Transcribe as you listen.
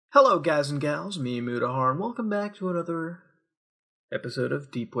Hello guys and gals, me Mudahar, and welcome back to another episode of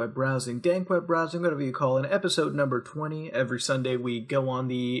Deep Web Browsing. Dank Web Browsing, whatever you call it, episode number 20. Every Sunday we go on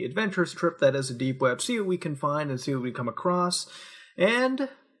the adventurous trip that is a deep web, see what we can find and see what we come across. And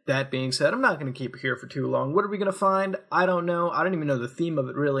that being said, I'm not going to keep it here for too long. What are we going to find? I don't know. I don't even know the theme of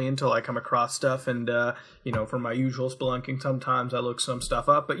it really until I come across stuff. And, for my usual spelunking, sometimes I look some stuff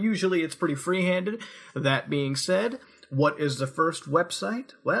up, but usually it's pretty free-handed. That being said, what is the first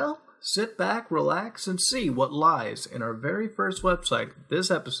website? Well, sit back, relax, and see what lies in our very first website, this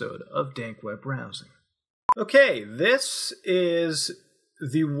episode of Dank Web Browsing. Okay, this is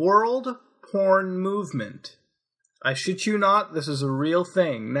the World Porn Movement. I shit you not, this is a real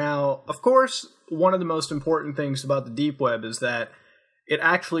thing. Now, of course, one of the most important things about the deep web is that it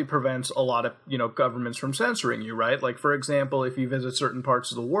actually prevents a lot of, governments from censoring you, right? Like, for example, if you visit certain parts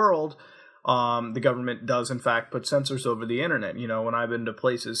of the world, the government does, in fact, put censors over the internet. When I've been to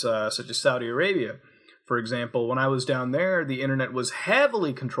places such as Saudi Arabia, for example, when I was down there, the internet was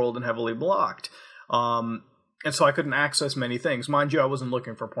heavily controlled and heavily blocked. And so I couldn't access many things. Mind you, I wasn't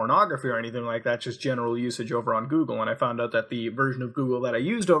looking for pornography or anything like that, just general usage over on Google. And I found out that the version of Google that I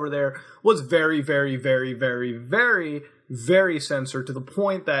used over there was very, very, very, very, very, very censored, to the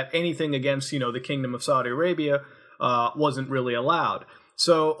point that anything against, the Kingdom of Saudi Arabia wasn't really allowed.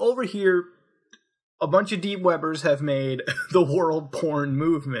 So over here, a bunch of deep webbers have made the World Porn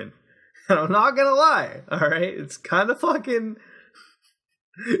Movement. And I'm not gonna lie, alright? It's kind of fucking...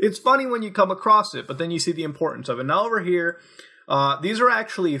 It's funny when you come across it, but then you see the importance of it. Now over here, these are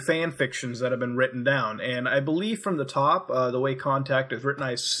actually fan fictions that have been written down. And I believe from the top, the way contact is written,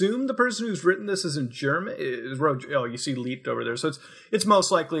 I assume the person who's written this is in German. Oh, you see leaked over there. So it's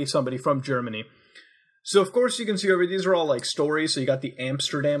most likely somebody from Germany. So, of course, you can see over these are all, like, stories. So you got the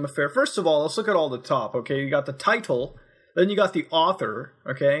Amsterdam Affair. First of all, let's look at all the top, okay? You got the title. Then you got the author,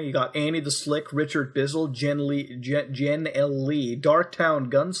 okay? You got Annie the Slick, Richard Bizzle, Jen L. Lee,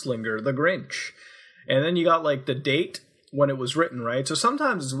 Darktown Gunslinger, The Grinch. And then you got, like, the date when it was written, right? So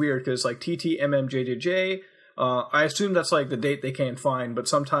sometimes it's weird because, like, TTMMJJJ, I assume that's, like, the date they can't find, but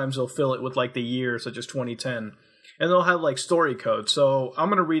sometimes they'll fill it with, like, the year, such as 2010. And they'll have, like, story codes. So I'm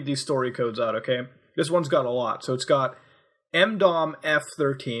going to read these story codes out, okay? This one's got a lot. So it's got MDOM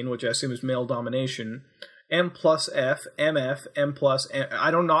F13, which I assume is male domination, M plus F, MF, M plus, I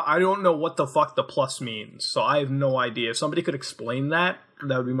don't know what the fuck the plus means. So I have no idea. If somebody could explain that,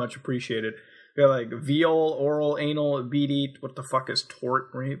 that would be much appreciated. We got like viol, oral, anal, BD, what the fuck is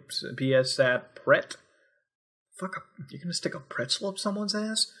tort, rapes, PS, sat, pret? Fuck, you're gonna stick a pretzel up someone's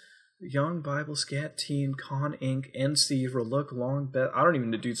ass? Young, Bible, Scat, Teen, Con, Inc., NC, Relook, Long, Bet. I don't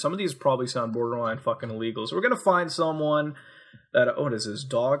even know, dude. Some of these probably sound borderline fucking illegal. So we're going to find someone that, what is this?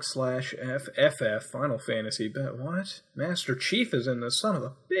 Dog/FF, Final Fantasy, Bet. What? Master Chief is in this, son of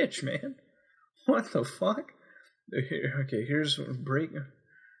a bitch, man. What the fuck? Okay, here's break.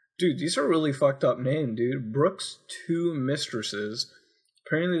 Dude, these are really fucked up names, dude. Brooks 2 Mistresses.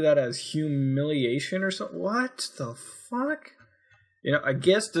 Apparently that has humiliation or something. What the fuck? I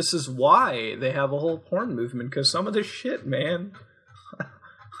guess this is why they have a whole porn movement, because some of this shit, man.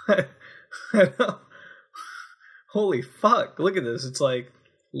 Holy fuck, look at this. It's like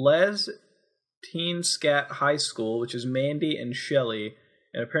Les Teen Scat High School, which is Mandy and Shelly.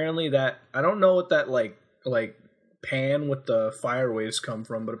 And apparently that, I don't know what that, like pan with the fire waves come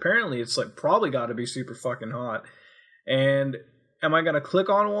from, but apparently it's, like, probably got to be super fucking hot. And am I going to click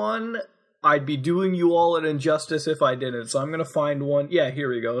on one? I'd be doing you all an injustice if I didn't, so I'm going to find one. Yeah, here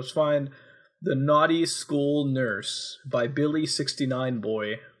we go. Let's find The Naughty School Nurse by Billy69Boy.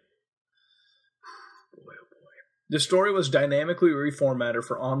 Boy, oh boy. The story was dynamically reformatted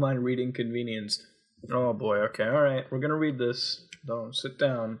for online reading convenience. Oh boy, okay, alright. We're going to read this. Don't sit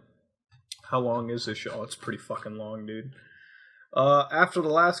down. How long is this show? Oh, it's pretty fucking long, dude. After the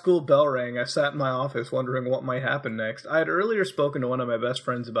last school bell rang, I sat in my office wondering what might happen next. I had earlier spoken to one of my best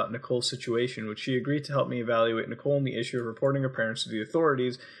friends about Nicole's situation, which she agreed to help me evaluate Nicole and the issue of reporting her parents to the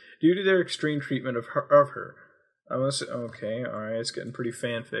authorities due to their extreme treatment of her. I must okay, alright, it's getting pretty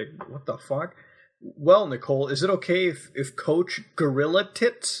fanfic. What the fuck? Well, Nicole, is it okay if Coach Gorilla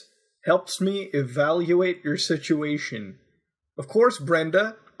Tits helps me evaluate your situation? Of course,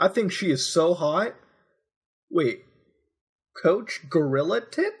 Brenda. I think she is so hot. Wait. Coach Gorilla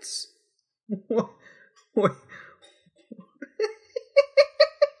Tits? What?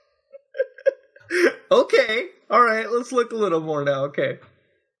 Okay, alright, let's look a little more now, okay.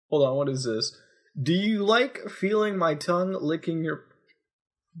 Hold on, what is this? Do you like feeling my tongue licking your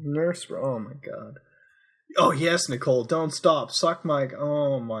nurse? Oh my god. Oh yes, Nicole, don't stop. Suck my...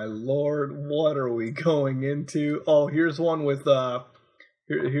 Oh my lord, what are we going into? Oh, here's one with,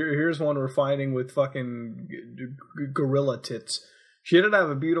 Here's one we're finding with fucking gorilla tits. She did have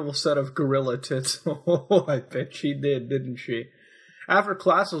a beautiful set of gorilla tits. Oh, I bet she did, didn't she? After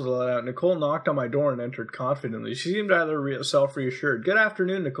class was let out, Nicole knocked on my door and entered confidently. She seemed rather self-reassured. Good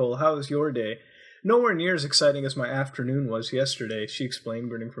afternoon, Nicole. How was your day? Nowhere near as exciting as my afternoon was yesterday, she explained,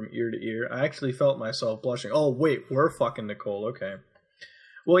 grinning from ear to ear. I actually felt myself blushing. Oh, wait, we're fucking Nicole, okay.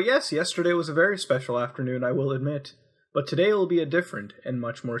 Well, yes, yesterday was a very special afternoon, I will admit. But today will be a different and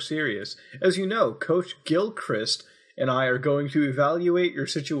much more serious. As you know, Coach Gilchrist and I are going to evaluate your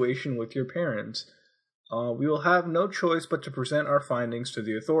situation with your parents. We will have no choice but to present our findings to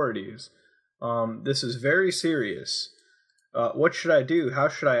the authorities. This is very serious. What should I do? How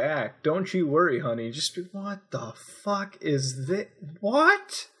should I act? Don't you worry, honey. Just be... What the fuck is this?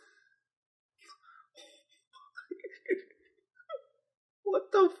 What? What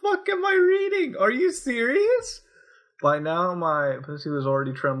the fuck am I reading? Are you serious? By now, my pussy was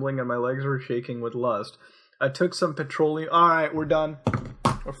already trembling and my legs were shaking with lust. I took some petroleum... Alright, we're done.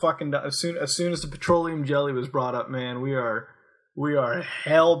 We're fucking done. As soon as the petroleum jelly was brought up, man, we are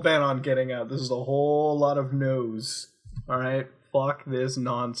hell-bent on getting out. This is a whole lot of no's. Alright? Fuck this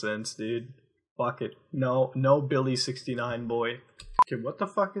nonsense, dude. Fuck it. No Billy 69 boy. Okay, what the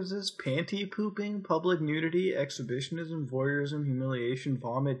fuck is this? Panty pooping, public nudity, exhibitionism, voyeurism, humiliation,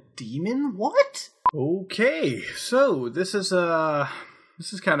 vomit, demon? What? Okay, so this is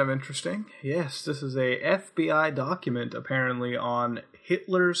kind of interesting. Yes, this is a FBI document, apparently, on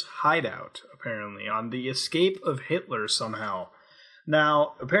Hitler's hideout, apparently, on the escape of Hitler somehow.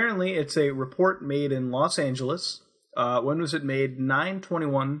 Now, apparently, it's a report made in Los Angeles. When was it made?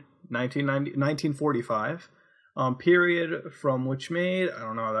 9/21/1945. Period from which made, I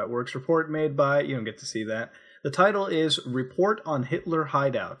don't know how that works. Report made by, you don't get to see that. The title is Report on Hitler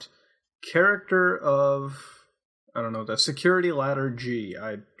Hideout. Character of... I don't know, the security ladder G. I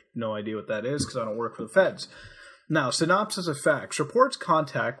have no idea what that is because I don't work for the feds. Now, synopsis of facts. Reports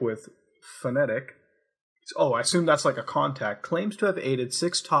contact with phonetic. Oh, I assume that's like a contact. Claims to have aided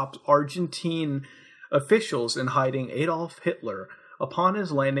 6 top Argentine officials in hiding Adolf Hitler upon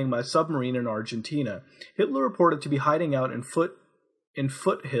his landing by submarine in Argentina. Hitler reported to be hiding out in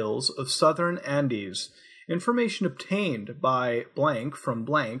foothills of southern Andes. Information obtained by blank from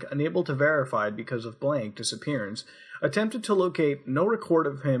blank, unable to verify because of blank disappearance, attempted to locate no record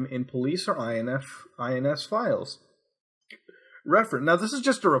of him in police or INS files. Reference. Now, this is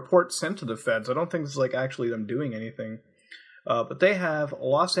just a report sent to the feds. I don't think this is like actually them doing anything. But they have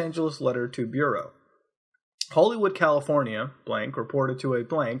Los Angeles letter to Bureau. Hollywood, California, blank, reported to a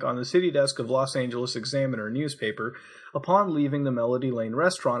blank on the city desk of Los Angeles Examiner newspaper upon leaving the Melody Lane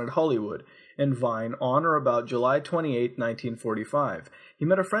restaurant at Hollywood and Vine on or about July 28, 1945. He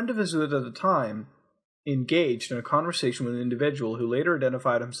met a friend of his who at the time engaged in a conversation with an individual who later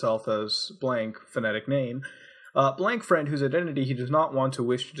identified himself as blank, phonetic name, blank friend whose identity he does not want to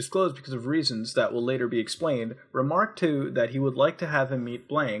wish to disclose because of reasons that will later be explained, remarked to that he would like to have him meet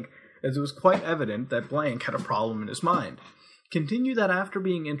blank, as it was quite evident that blank had a problem in his mind. Continue that after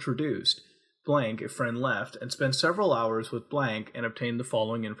being introduced, blank, a friend left, and spent several hours with blank and obtained the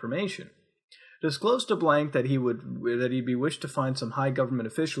following information. Disclosed to blank that he'd be wished to find some high government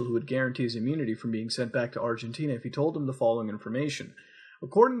official who would guarantee his immunity from being sent back to Argentina if he told him the following information.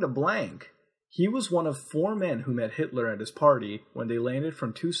 According to blank, he was one of 4 men who met Hitler at his party when they landed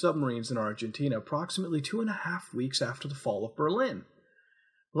from 2 submarines in Argentina approximately 2.5 weeks after the fall of Berlin.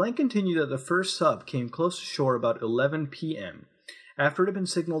 Blank continued that the first sub came close to shore about 11 p.m. after it had been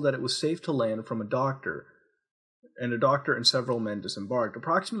signaled that it was safe to land from a doctor and several men disembarked.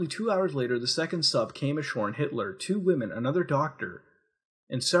 Approximately 2 hours later, the second sub came ashore and Hitler, 2 women, another doctor,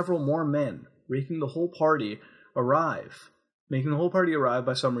 and several more men, making the whole party arrive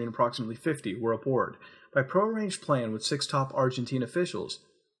by submarine. Approximately 50 were aboard. By prearranged plan with 6 top Argentina officials,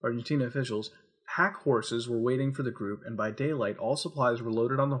 pack horses were waiting for the group, and by daylight all supplies were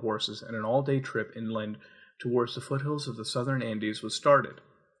loaded on the horses and an all-day trip inland towards the foothills of the southern Andes was started.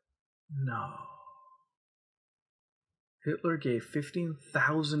 No. Hitler gave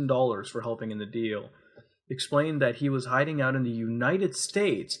 $15,000 for helping in the deal, explained that he was hiding out in the United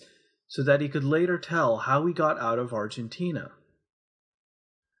States so that he could later tell how he got out of Argentina.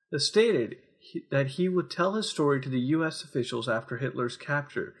 It stated that he would tell his story to the U.S. officials after Hitler's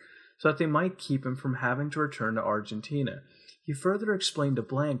capture, so that they might keep him from having to return to Argentina. He further explained to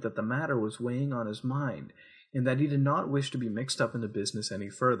blank that the matter was weighing on his mind, and that he did not wish to be mixed up in the business any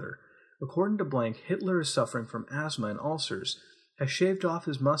further. According to blank, Hitler is suffering from asthma and ulcers, has shaved off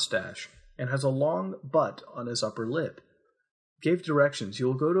his mustache, and has a long butt on his upper lip. Gave directions. You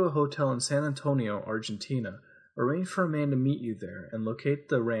will go to a hotel in San Antonio, Argentina. Arrange for a man to meet you there and locate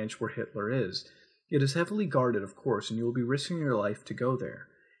the ranch where Hitler is. It is heavily guarded, of course, and you will be risking your life to go there.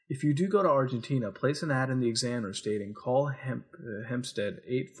 If you do go to Argentina, place an ad in the Examiner stating, call Hempstead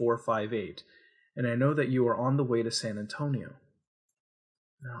 8458, and I know that you are on the way to San Antonio.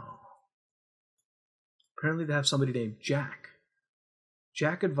 No. Apparently they have somebody named Jack.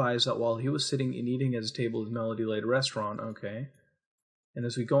 Jack advised that while he was sitting and eating at his table at Melody Lane restaurant, okay, and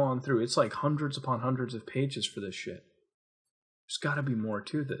as we go on through, it's like hundreds upon hundreds of pages for this shit. There's gotta be more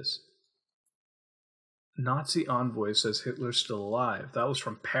to this. Nazi envoy says Hitler's still alive. That was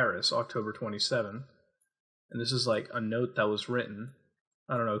from Paris, October 27. And this is like a note that was written.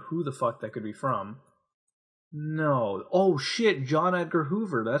 I don't know who the fuck that could be from. No. Oh shit, John Edgar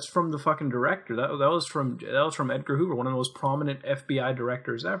Hoover. That's from the fucking director. That was from Edgar Hoover, one of the most prominent FBI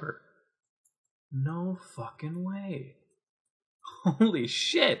directors ever. No fucking way. Holy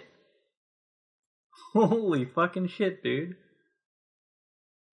shit. Holy fucking shit, dude.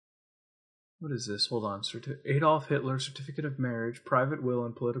 What is this? Hold on. Adolf Hitler, Certificate of Marriage, Private Will,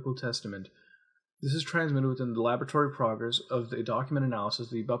 and Political Testament. This is transmitted within the laboratory progress of the document analysis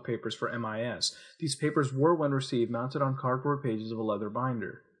of the above papers for MIS. These papers were, when received, mounted on cardboard pages of a leather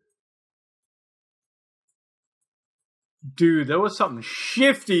binder. Dude, there was something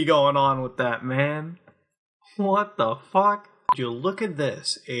shifty going on with that, man. What the fuck? You look at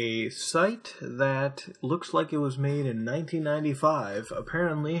this. A site that looks like it was made in 1995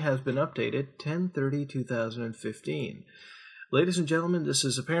 apparently has been updated 10/30/2015. Ladies and gentlemen, this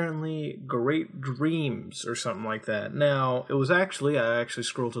is apparently Great Dreams or something like that. Now, it was actually, I actually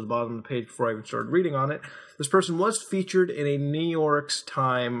scrolled to the bottom of the page before I even started reading on it. This person was featured in a New York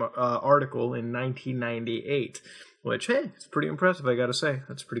Times article in 1998. Which, hey, it's pretty impressive, I gotta say.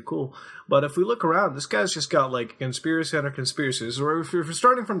 That's pretty cool. But if we look around, this guy's just got, like, conspiracy under conspiracies. So if we're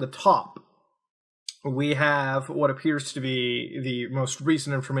starting from the top, we have what appears to be the most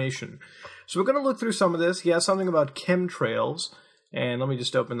recent information. So we're going to look through some of this. He has something about chemtrails. And let me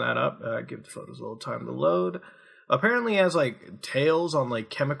just open that up. Give the photos a little time to load. Apparently he has, like, tails on,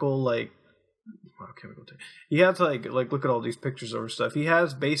 like, chemical, like... He has to like look at all these pictures over stuff. He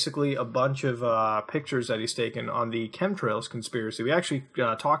has basically a bunch of pictures that he's taken on the chemtrails conspiracy. We actually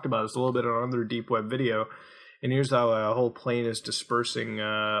talked about this a little bit on another deep web video. And here's how a whole plane is dispersing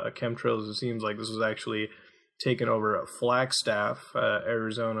chemtrails. It seems like this was actually taken over at Flagstaff,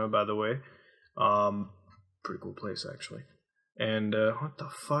 Arizona, by the way. Pretty cool place, actually. And what the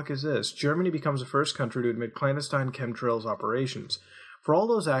fuck is this? Germany becomes the first country to admit clandestine chemtrails operations. For all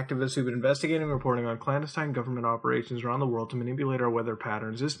those activists who've been investigating and reporting on clandestine government operations around the world to manipulate our weather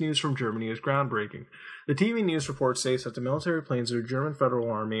patterns, this news from Germany is groundbreaking. The TV news report states that the military planes of the German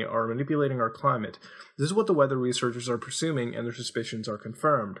Federal Army are manipulating our climate. This is what the weather researchers are presuming, and their suspicions are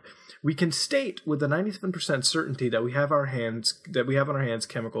confirmed. We can state with a 97% certainty that we have on our hands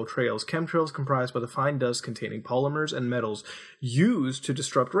chemical trails. Chemtrails comprised by the fine dust containing polymers and metals used to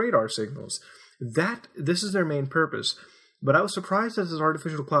disrupt radar signals. This is their main purpose. But I was surprised that this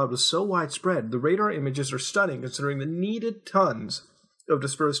artificial cloud was so widespread. The radar images are stunning considering the needed tons of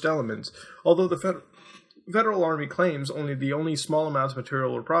dispersed elements. Although the Federal Army claims only small amounts of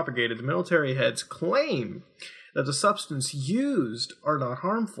material were propagated, the military heads claim that the substance used are not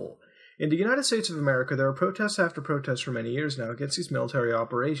harmful. In the United States of America, there are protests after protests for many years now against these military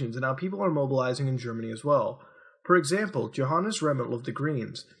operations, and now people are mobilizing in Germany as well. For example, Johannes Remmel of the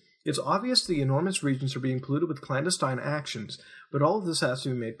Greens. It's obvious the enormous regions are being polluted with clandestine actions, but all of this has to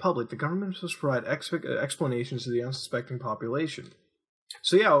be made public. The government must provide explanations to the unsuspecting population.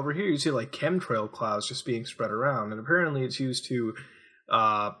 So yeah, over here you see like chemtrail clouds just being spread around, and apparently it's used to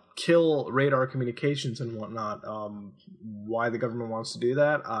kill radar communications and whatnot. Why the government wants to do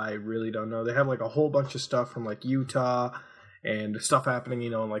that, I really don't know. They have like a whole bunch of stuff from like Utah and stuff happening,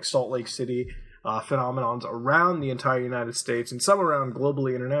 in like Salt Lake City. Phenomenons around the entire United States and some around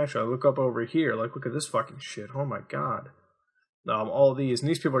globally international. I look up over here, like look at this fucking shit. Oh my god. All these, and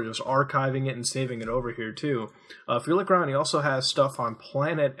these people are just archiving it and saving it over here too. If you look around, he also has stuff on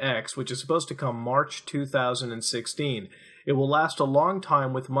Planet X, which is supposed to come March 2016. It will last a long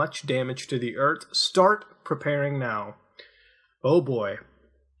time with much damage to the Earth. Start preparing now. Oh boy.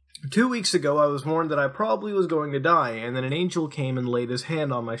 2 weeks ago, I was warned that I probably was going to die, and then an angel came and laid his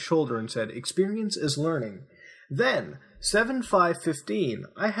hand on my shoulder and said, "Experience is learning." Then, 7/5/15,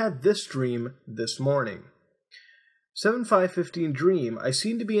 I had this dream this morning. 7/5/15 dream, I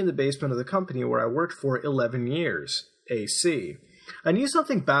seemed to be in the basement of the company where I worked for 11 years, AC. I knew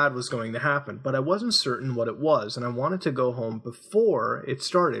something bad was going to happen, but I wasn't certain what it was, and I wanted to go home before it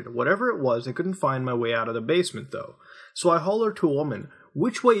started. Whatever it was, I couldn't find my way out of the basement, though. So I hollered to a woman,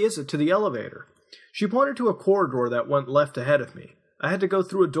 "Which way is it to the elevator?" She pointed to a corridor that went left ahead of me. I had to go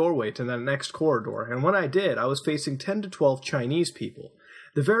through a doorway to the next corridor, and when I did, I was facing 10 to 12 Chinese people.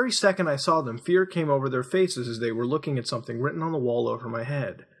 The very second I saw them, fear came over their faces as they were looking at something written on the wall over my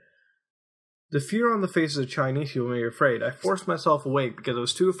head. The fear on the faces of Chinese people made me afraid. I forced myself awake because I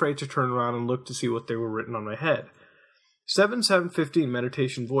was too afraid to turn around and look to see what they were written on my head. 7715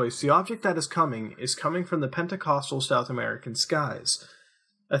 Meditation Voice. The object that is coming from the Pentecostal South American skies.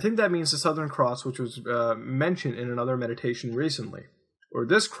 I think that means the Southern Cross, which was mentioned in another meditation recently. Or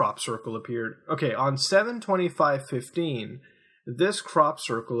this crop circle appeared. Okay, on 7/25/15, this crop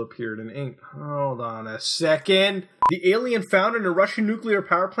circle appeared in ink. Hold on a second. The alien found in a Russian nuclear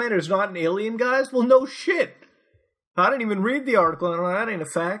power plant is not an alien, guys? Well, no shit. I didn't even read the article, and that ain't a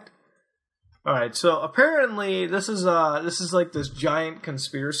fact. Alright, so apparently this is like this giant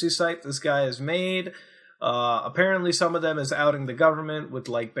conspiracy site this guy has made. Apparently some of them is outing the government with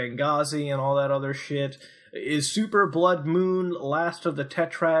like Benghazi and all that other shit. Is Super Blood Moon last of the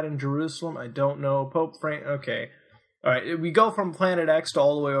Tetrad in Jerusalem? I don't know. Pope Frank. Okay. Alright, we go from Planet X to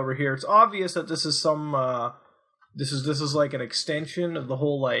all the way over here. It's obvious that this is some this is like an extension of the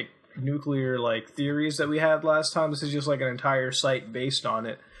whole like nuclear like theories that we had last time. This is just like an entire site based on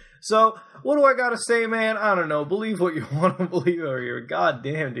it. So, what do I gotta say, man? I don't know. Believe what you want to believe over here. God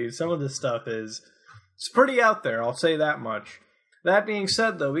damn, dude. Some of this stuff it's pretty out there, I'll say that much. That being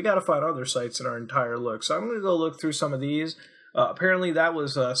said, though, we gotta find other sites in our entire look. So I'm gonna go look through some of these. Apparently that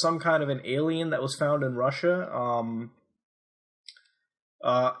was some kind of an alien that was found in Russia.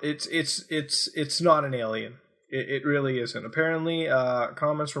 It's not an alien. It really isn't. Apparently,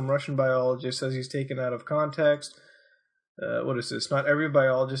 comments from Russian biologist says he's taken out of context. What is this? Not every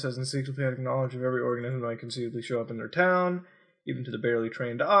biologist has encyclopedic knowledge of every organism that might conceivably show up in their town, even to the barely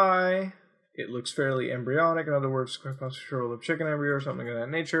trained eye. It looks fairly embryonic. In other words, constitutional of chicken embryo or something of that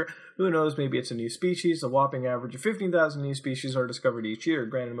nature. Who knows? Maybe it's a new species. A whopping average of 15,000 new species are discovered each year.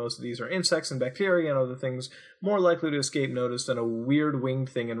 Granted, most of these are insects and bacteria and other things more likely to escape notice than a weird winged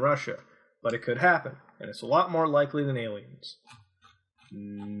thing in Russia. But it could happen, and it's a lot more likely than aliens.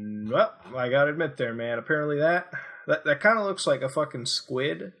 Well, I gotta admit there, man. Apparently that kind of looks like a fucking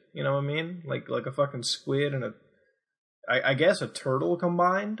squid. You know what I mean? Like a fucking squid and I guess a turtle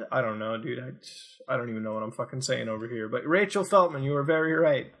combined? I don't know, dude. I don't even know what I'm fucking saying over here. But Rachel Feltman, you were very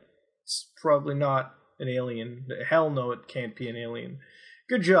right. It's probably not an alien. Hell no, it can't be an alien.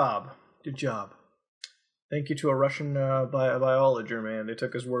 Good job. Good job. Thank you to a Russian biologist, man. They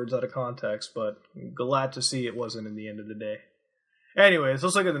took his words out of context, but I'm glad to see it wasn't in the end of the day. Anyways,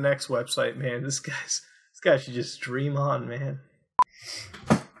 let's look at the next website, man. This guy should just stream on, man.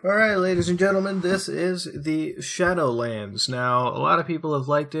 Alright, ladies and gentlemen, this is the Shadowlands. Now, a lot of people have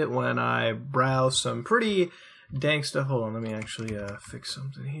liked it when I browse some pretty dank stuff. Hold on, let me actually fix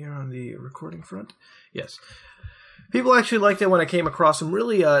something here on the recording front. Yes. People actually liked it when I came across some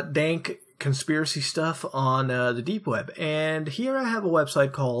really dank conspiracy stuff on the deep web. And here I have a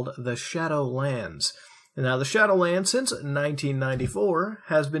website called the Shadowlands. Now, the Shadowlands, since 1994,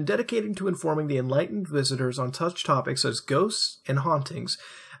 has been dedicated to informing the enlightened visitors on such topics as ghosts and hauntings,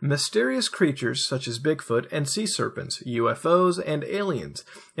 mysterious creatures such as Bigfoot and sea serpents, UFOs and aliens,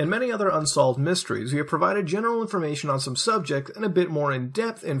 and many other unsolved mysteries. We have provided general information on some subjects and a bit more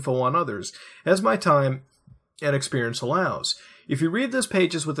in-depth info on others, as my time and experience allows. If you read these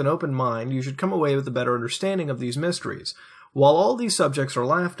pages with an open mind, you should come away with a better understanding of these mysteries. While all these subjects are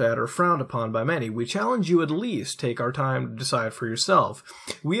laughed at or frowned upon by many, we challenge you at least take our time to decide for yourself.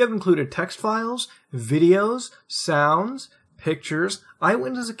 We have included text files, videos, sounds, pictures,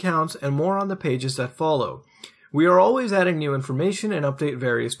 eyewitness accounts, and more on the pages that follow. We are always adding new information and update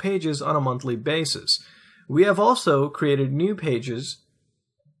various pages on a monthly basis. We have also created new pages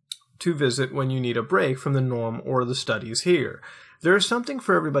to visit when you need a break from the norm or the studies here. There is something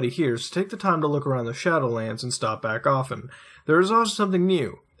for everybody here, so take the time to look around the Shadowlands and stop back often. There is also something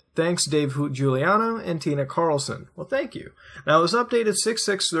new. Thanks Dave Giuliano and Tina Carlson. Well, thank you. Now, it was updated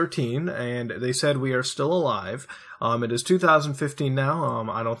 6/6/13, and they said we are still alive. It is 2015 now.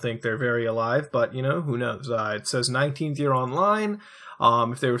 I don't think they're very alive, but, you know, who knows? It says 19th year online.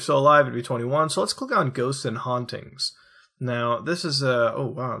 If they were still alive, it'd be 21. So let's click on Ghosts and Hauntings. Now, this is,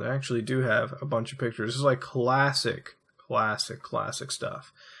 oh, wow, they actually do have a bunch of pictures. This is like classic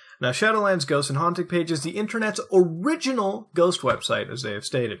stuff. Now, Shadowlands Ghost and Haunting Page is the internet's original ghost website, as they have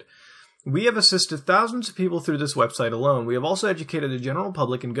stated. We have assisted thousands of people through this website alone. We have also educated the general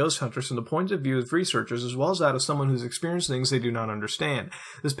public and ghost hunters from the point of view of researchers, as well as that of someone who's experienced things they do not understand.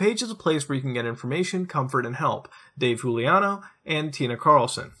 This page is a place where you can get information, comfort, and help. Dave Giuliano and Tina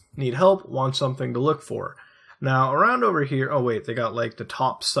Carlson. Need help? Want something to look for. Now, around over here... Oh, wait, they got, like, the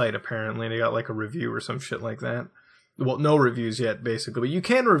top site, apparently. They got, like, a review or some shit like that. Well, no reviews yet, basically, but you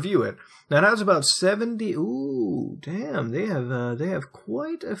can review it. Now, it has about 70... Ooh, damn, they have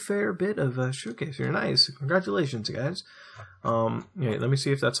quite a fair bit of showcase here. Nice. Congratulations, guys. Yeah, let me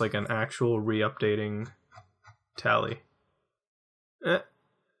see if that's, like, an actual re-updating tally.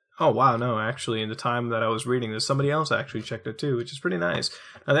 Oh, wow, no, actually, in the time that I was reading this, somebody else actually checked it, too, which is pretty nice.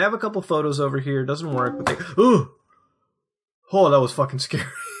 Now, they have a couple photos over here. It doesn't work, but they... Ooh! Oh, that was fucking scary.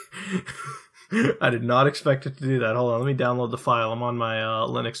 I did not expect it to do that. Hold on, let me download the file. I'm on my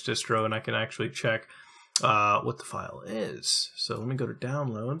Linux distro, and I can actually check what the file is. So let me go to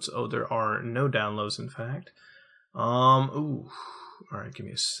downloads. Oh, there are no downloads, in fact. Ooh. Alright, give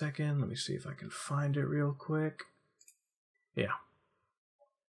me a second. Let me see if I can find it real quick. Yeah.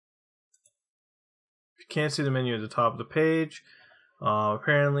 Can't see the menu at the top of the page.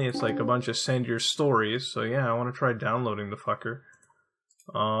 Apparently it's like a bunch of send your stories, so yeah, I want to try downloading the fucker.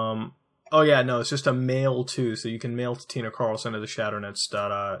 Oh yeah, no, it's just a mail too, so you can mail to Tina Carlson at the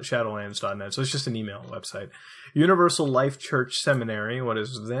Shadowlands.net, so it's just an email website. Universal Life Church Seminary, what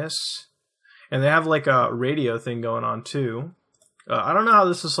is this? And they have like a radio thing going on too. I don't know how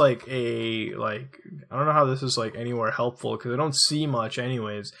this is like I don't know how this is like anywhere helpful, because I don't see much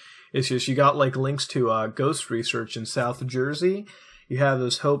anyways. It's just you got like links to ghost research in South Jersey. You have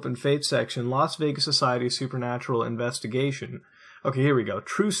this Hope and Fate section, Las Vegas Society Supernatural Investigation. Okay, here we go.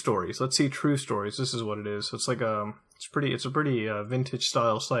 True stories. Let's see true stories. This is what it is. It's like it's a pretty vintage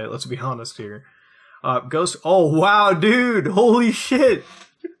style site. Let's be honest here. Ghost. Oh wow, dude! Holy shit!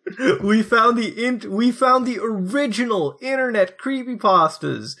 we found the original internet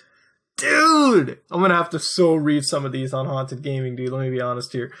creepypastas. Dude! I'm gonna have to read some of these on Haunted Gaming, dude. Let me be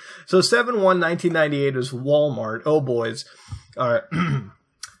honest here. So 7/1/1998 is Walmart. Oh, boys. Alright.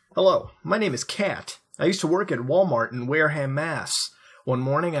 Hello, my name is Kat. I used to work at Walmart in Wareham, Mass. One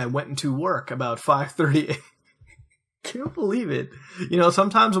morning I went into work about 5:30 Can't believe it. You know,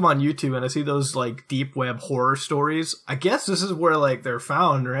 sometimes I'm on YouTube and I see those, like, deep web horror stories. I guess this is where, like, they're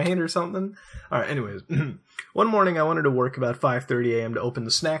found, right? Or something? Alright, anyways. One morning I wanted to work about 5:30 a.m. to open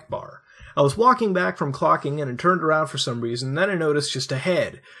the snack bar. I was walking back from clocking in and turned around for some reason, and then I noticed just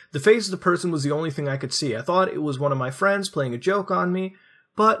ahead. The face of the person was the only thing I could see. I thought it was one of my friends playing a joke on me,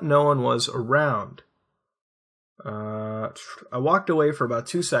 but no one was around. I walked away for about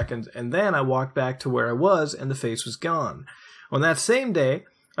 2 seconds, and then I walked back to where I was, and the face was gone. On that same day,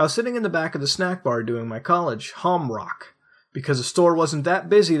 I was sitting in the back of the snack bar doing my college homework. Because the store wasn't that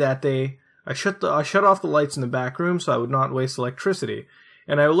busy that day, I shut off the lights in the back room so I would not waste electricity.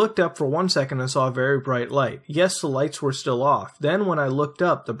 And I looked up for 1 second and saw a very bright light. Yes, the lights were still off. Then when I looked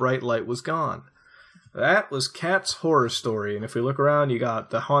up, the bright light was gone. That was Kat's horror story. And if we look around, you got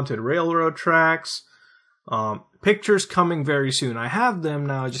the haunted railroad tracks. Pictures coming very soon. I have them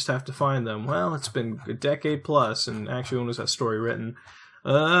now, I just have to find them. Well, it's been a decade plus, and actually when was that story written?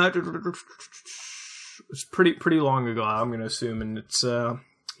 It's pretty long ago, I'm going to assume, and it's,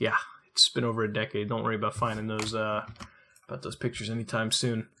 yeah, it's been over a decade. Don't worry about finding those, about those pictures anytime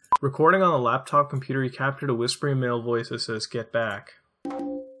soon. Recording on the laptop computer, he captured a whispering male voice that says, "Get back."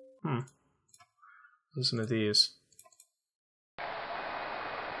 Listen to these.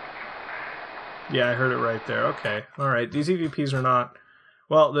 Yeah, I heard it right there. Okay. Alright, these EVPs are not...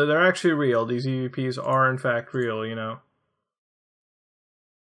 Well, they're actually real. These EVPs are, in fact, real, you know.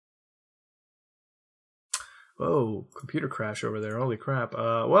 Whoa, computer crash over there. Holy crap.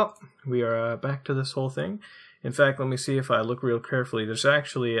 Well, we are back to this whole thing. In fact, let me see if I look real carefully. There's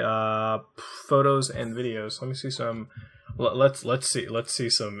actually photos and videos. Let me see some... Let's see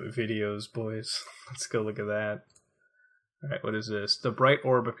some videos, boys. Let's go look at that. Alright, what is this? The bright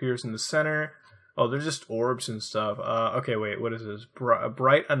orb appears in the center. Oh, they're just orbs and stuff. Okay, wait, what is this? A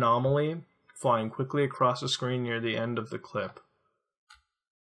bright anomaly flying quickly across the screen near the end of the clip.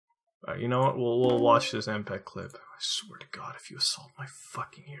 You know what? We'll watch this MPEG clip. I swear to God, if you assault my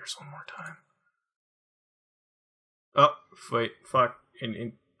fucking ears one more time. Oh, wait, fuck.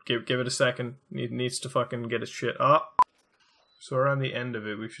 Give it a second. Needs to fucking get its shit up. So around the end of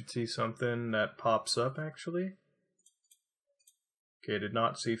it, we should see something that pops up, actually. Okay, did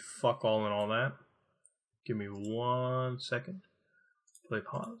not see fuck all and all that. Give me 1 second. Play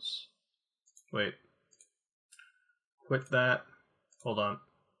pause. Wait. Quit that. Hold on.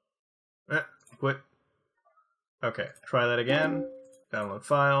 Quit. Okay, try that again. Download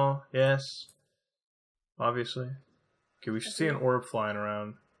file. Yes. Obviously. Okay, we should see an orb flying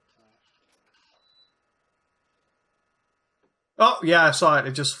around. Oh, yeah, I saw it.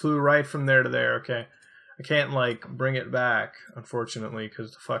 It just flew right from there to there. Okay. I can't, like, bring it back, unfortunately,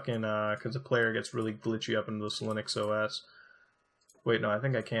 because the fucking, because the player gets really glitchy up into this Linux OS. Wait, no, I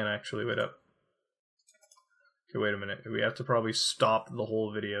think I can actually. Wait up. Okay, wait a minute. We have to probably stop the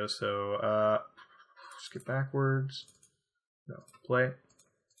whole video, so, skip backwards. No, play.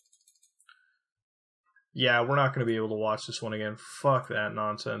 Yeah, we're not going to be able to watch this one again. Fuck that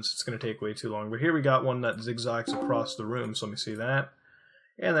nonsense. It's going to take way too long. But here we got one that zigzags across the room, so let me see that.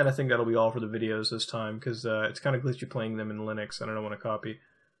 And then I think that'll be all for the videos this time, because it's kind of glitchy playing them in Linux, and I don't want to copy.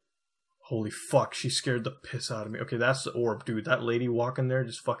 Holy fuck, she scared the piss out of me. Okay, that's the orb, dude. That lady walking there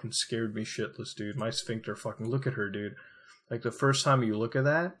just fucking scared me shitless, dude. My sphincter fucking... Look at her, dude. Like, the first time you look at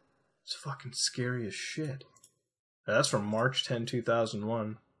that, it's fucking scary as shit. That's from March 10,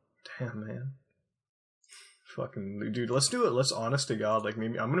 2001. Damn, man. Fucking, dude, let's do it. Let's, honest to God, like,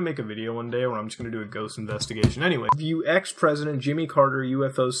 maybe I'm gonna make a video one day where I'm just gonna do a ghost investigation. Anyway, view ex-President Jimmy Carter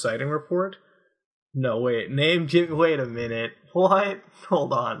UFO sighting report. No, wait, name Jimmy. Wait a minute. What?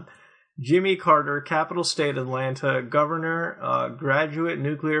 Hold on. Jimmy Carter, capital state Atlanta, governor, graduate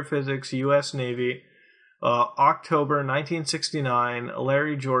nuclear physics, U.S. Navy. October 1969,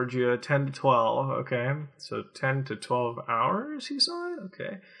 Larry, Georgia, 10 to 12. Okay, so 10 to 12 hours. He saw it.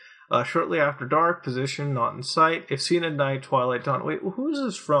 Okay. Shortly after dark, position not in sight. If seen at night, twilight, dawn. Wait, who is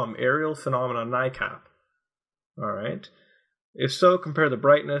this from? Aerial phenomena, NICAP. Alright. If so, compare the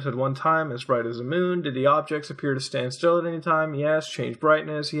brightness at one time, as bright as the moon. Did the objects appear to stand still at any time? Yes. Change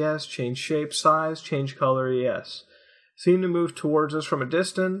brightness? Yes. Change shape, size, change color? Yes. Seem to move towards us from a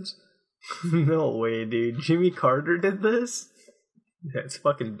distance? No way, dude. Jimmy Carter did this? That's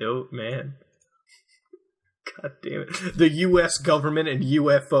fucking dope, man. God damn it. The U.S. government and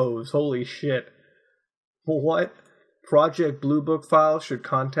UFOs. Holy shit. What? Project Blue Book files should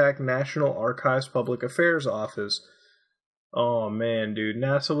contact National Archives Public Affairs Office. Oh man, dude.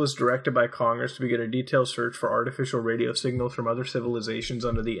 NASA was directed by Congress to begin a detailed search for artificial radio signals from other civilizations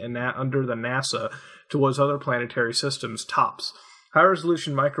under the NASA towards other planetary systems, TOPS. High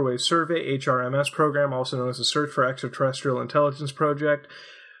Resolution Microwave Survey, HRMS program, also known as the Search for Extraterrestrial Intelligence Project.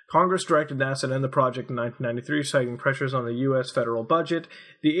 Congress directed NASA to end the project in 1993, citing pressures on the U.S. federal budget.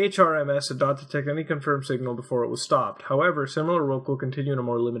 The HRMS did not detect any confirmed signal before it was stopped. However, similar work will continue in a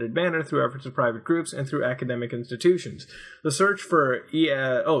more limited manner through efforts of private groups and through academic institutions. The search for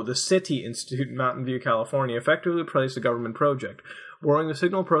the SETI Institute in Mountain View, California, effectively replaced the government project. Borrowing the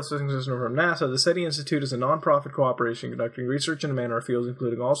signal processing system from NASA, the SETI Institute is a non-profit cooperation conducting research in a manner of fields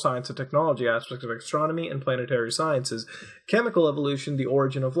including all science and technology aspects of astronomy and planetary sciences, chemical evolution, the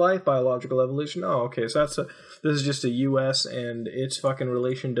origin of life, biological evolution. Oh, okay, so this is just a U.S. and its fucking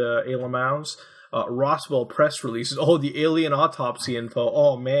relation to Alamos. Roswell press releases. Oh, the alien autopsy info.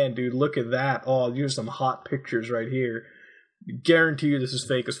 Oh, man, dude, look at that. Oh, here's some hot pictures right here. Guarantee you this is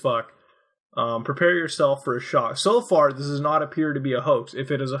fake as fuck. Prepare yourself for a shock. So far, this does not appear to be a hoax. If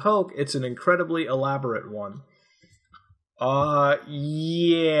it is a hoax, it's an incredibly elaborate one.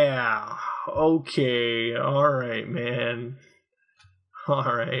 Yeah. Okay. Alright, man.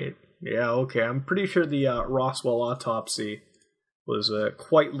 Alright. Yeah, okay. I'm pretty sure the Roswell autopsy was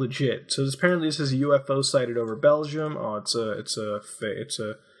quite legit. So apparently this is a UFO sighted over Belgium. Oh, it's a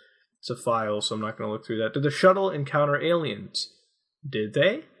file, so I'm not going to look through that. Did the shuttle encounter aliens? Did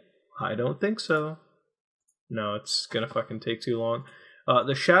they? I don't think so. No, it's gonna fucking take too long.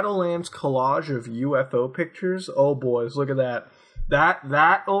 The Shadowlands collage of UFO pictures. Oh boys, look at that.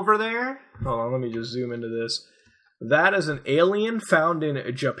 That over there? Hold on, let me just zoom into this. That is an alien found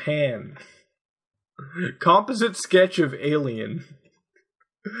in Japan. Composite sketch of alien.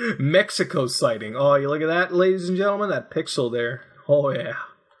 Mexico sighting. Oh, you look at that, ladies and gentlemen? That pixel there. Oh yeah.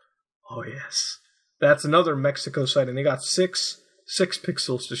 Oh yes. That's another Mexico sighting. They got six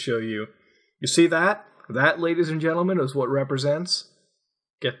pixels to show you. You see that? That, ladies and gentlemen, is what represents,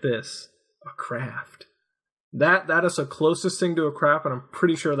 get this, a craft. That is the closest thing to a craft, and I'm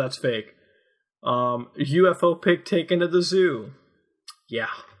pretty sure that's fake. UFO pic taken to the zoo. Yeah.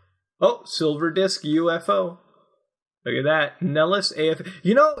 Oh, silver disc UFO. Look at that. Nellis AF.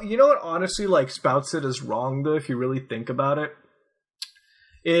 You know what honestly, like, spouts it as wrong, though, if you really think about it?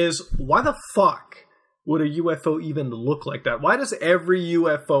 Is, why the fuck would a UFO even look like that? Why does every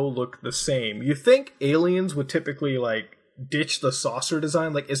UFO look the same? You think aliens would typically, like, ditch the saucer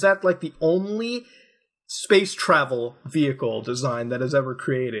design? Like, is that, like, the only space travel vehicle design that is ever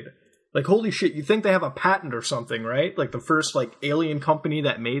created? Like, holy shit, you think they have a patent or something, right? Like, the first, like, alien company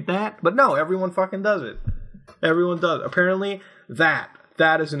that made that? But no, everyone fucking does it. Everyone does. Apparently, that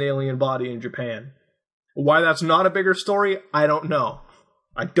is an alien body in Japan. Why that's not a bigger story, I don't know.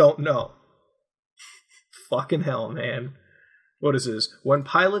 I don't know. Fucking hell, man. What is this? When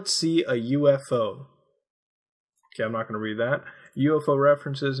pilots see a UFO. Okay, I'm not going to read that. UFO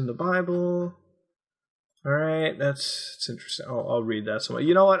references in the Bible. Alright, it's interesting. I'll read that somewhere.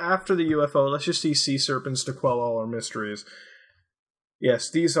 You know what? After the UFO, let's just see sea serpents to quell all our mysteries. Yes,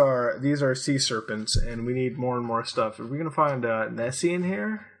 these are sea serpents, and we need more and more stuff. Are we going to find Nessie in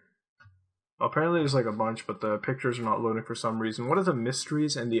here? Well, apparently there's like a bunch, but the pictures are not loading for some reason. What are the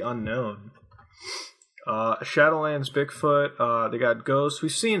mysteries and the unknown? Shadowlands, Bigfoot, they got ghosts.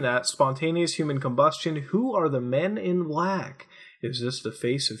 We've seen that. Spontaneous human combustion. Who are the men in black? Is this the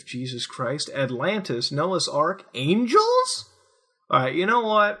face of Jesus Christ? Atlantis, Noah's Ark, angels? Alright, you know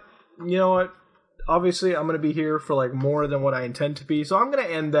what? Obviously, I'm going to be here for like more than what I intend to be, so I'm going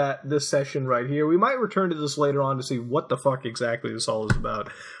to end this session right here. We might return to this later on to see what the fuck exactly this all is about.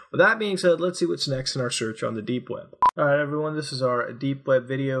 With that being said, let's see what's next in our search on the deep web. Alright everyone, this is our deep web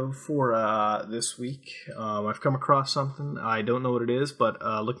video for this week. I've come across something. I don't know what it is, but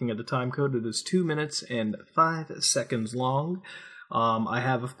looking at the time code, it is 2 minutes and 5 seconds long. I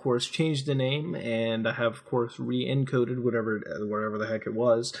have, of course, changed the name, and I have, of course, re-encoded whatever the heck it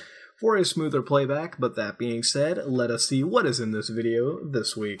was for a smoother playback. But that being said, let us see what is in this video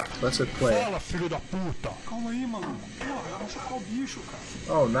this week. Let's hit play.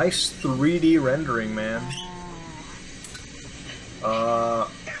 Oh, nice 3D rendering, man. What?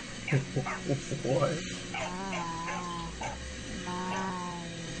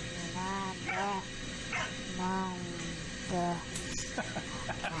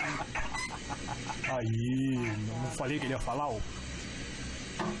 Aí, não falei que ele ia falar, ó.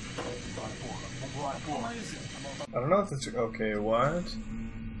 I don't know if it's okay. What?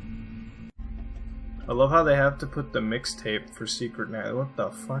 I love how they have to put the mixtape for secret now. What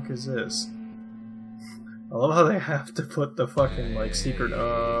the fuck is this? I love how they have to put the fucking like secret.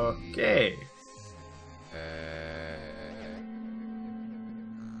 Okay.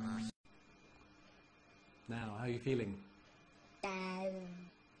 Now, how are you feeling?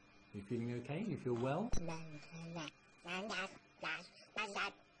 You feeling okay? You feel well? Can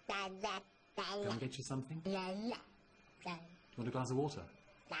I get you something? Do you want a glass of water?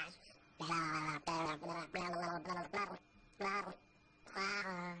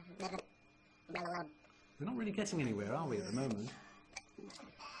 We're not really getting anywhere, are we, at the moment?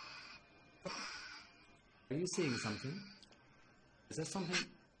 Are you seeing something? Is there something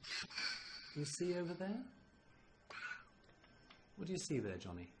you see over there? What do you see there,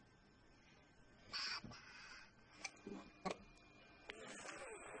 Johnny?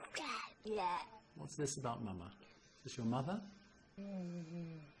 What's this about Mama? Is this your mother?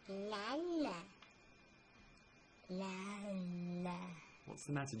 What's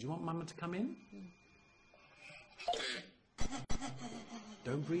the matter? Do you want Mama to come in?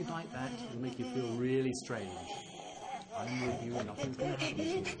 Don't breathe like that. It'll make you feel really strange. I'm with you. Nothing's going to happen to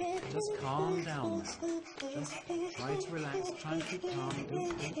you. Just calm down now. Just try to relax. Try and keep calm.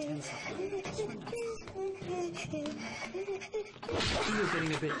 Don't tense up. Just relax. I think you're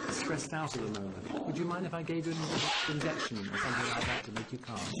getting a bit stressed out at the moment. Would you mind if I gave you an injection or something like that to make you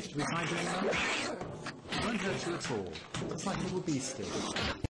calm? Should we try doing that? It won't hurt you at all. Just like a little bee stick.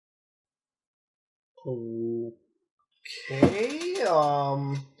 Okay,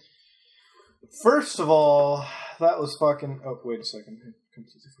 first of all, that was fucking, oh, wait a second, it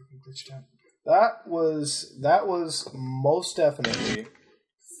completely fucking glitched out. That was most definitely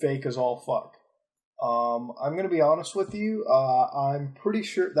fake as all fuck. I'm gonna be honest with you, I'm pretty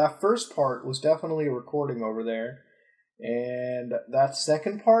sure that first part was definitely a recording over there, and that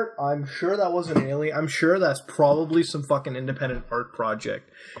second part, I'm sure that wasn't an alien. I'm sure that's probably some fucking independent art project,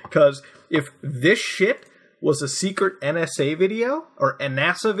 because if this shit was a secret NSA video, or a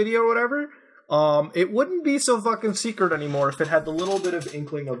NASA video or whatever, it wouldn't be so fucking secret anymore if it had the little bit of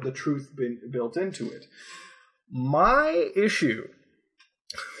inkling of the truth built into it. My issue,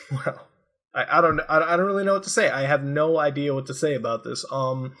 well, I don't really know what to say. I have no idea what to say about this.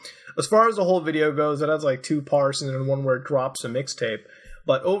 As far as the whole video goes, it has like 2 parts and then one where it drops a mixtape.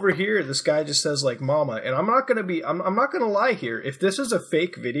 But over here, this guy just says like "mama," and I'm not gonna lie here. If this is a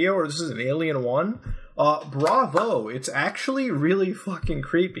fake video or this is an alien one, bravo! It's actually really fucking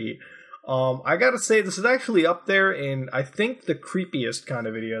creepy. I gotta say, this is actually up there in, I think, the creepiest kind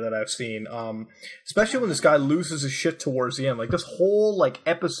of video that I've seen. Especially when this guy loses his shit towards the end. Like, this whole, like,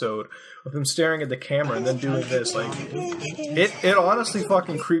 episode of him staring at the camera and then doing this, like, it honestly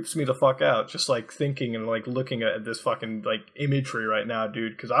fucking creeps me the fuck out. Just, like, thinking and, like, looking at this fucking, like, imagery right now,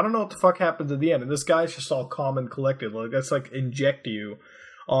 dude. Because I don't know what the fuck happened at the end. And this guy's just all calm and collected. Like, that's, like, inject you.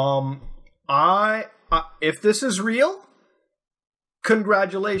 If this is real,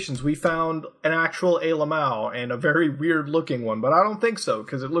 congratulations, we found an actual Alamau, and a very weird looking one, but I don't think so,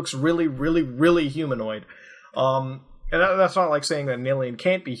 because it looks really, really, really humanoid. And that's not like saying that an alien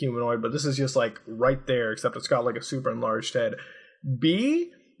can't be humanoid, but this is just like right there, except it's got like a super enlarged head.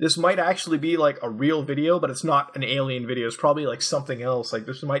 B, this might actually be like a real video, but it's not an alien video. It's probably like something else. Like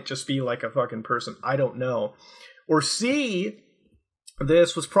this might just be like a fucking person. I don't know. Or C,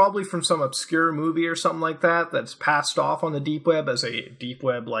 this was probably from some obscure movie or something like that that's passed off on the deep web as a deep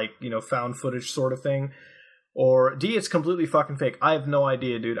web, like, you know, found footage sort of thing. Or D, it's completely fucking fake. I have no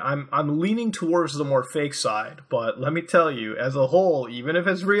idea, dude. I'm leaning towards the more fake side, but let me tell you, as a whole, even if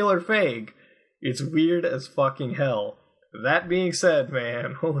it's real or fake, it's weird as fucking hell. That being said,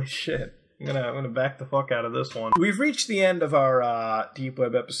 man, holy shit. I'm gonna back the fuck out of this one. We've reached the end of our deep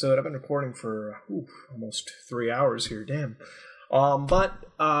web episode. I've been recording for almost 3 hours here, damn. But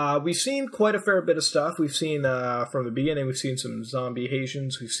we've seen quite a fair bit of stuff. We've seen, from the beginning, we've seen some zombie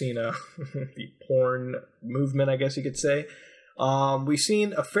Haitians. We've seen, the porn movement, I guess you could say. We've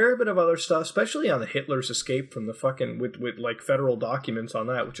seen a fair bit of other stuff, especially on the Hitler's escape from the fucking, with like, federal documents on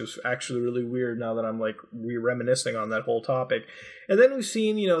that, which is actually really weird now that I'm, like, reminiscing on that whole topic. And then we've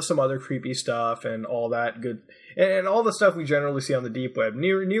seen, you know, some other creepy stuff and all that good, and all the stuff we generally see on the deep web.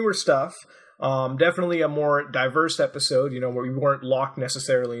 Newer stuff. Definitely a more diverse episode, you know, where we weren't locked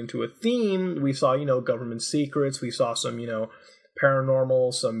necessarily into a theme. We saw, you know, government secrets. We saw some, you know,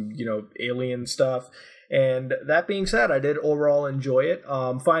 paranormal, some, you know, alien stuff. And that being said, I did overall enjoy it.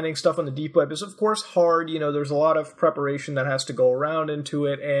 Finding stuff on the deep web is, of course, hard. You know, there's a lot of preparation that has to go around into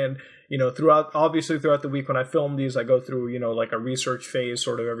it. And, you know, obviously throughout the week when I film these, I go through, you know, like a research phase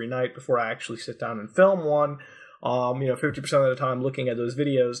sort of every night before I actually sit down and film one. You know, 50% of the time looking at those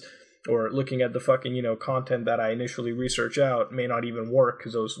videos, or looking at the fucking, you know, content that I initially research out may not even work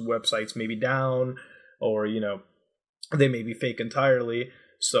because those websites may be down, or, you know, they may be fake entirely.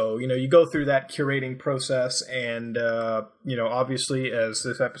 So, you know, you go through that curating process, and, you know, obviously as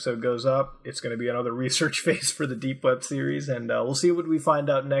this episode goes up, it's going to be another research phase for the Deep Web series, and we'll see what we find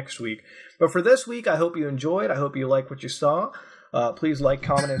out next week. But for this week, I hope you enjoyed. I hope you like what you saw. Please like,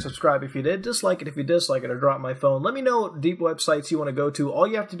 comment, and subscribe if you did. Dislike it if you dislike it, or drop my phone. Let me know what deep websites you want to go to. All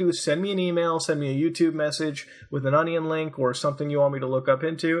you have to do is send me an email, send me a YouTube message with an onion link or something you want me to look up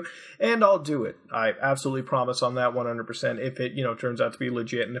into, and I'll do it. I absolutely promise on that 100% if it, you know, turns out to be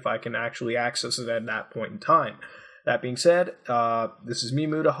legit and if I can actually access it at that point in time. That being said, this is me,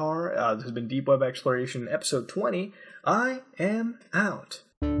 Mudahar. This has been Deep Web Exploration, episode 20. I am out.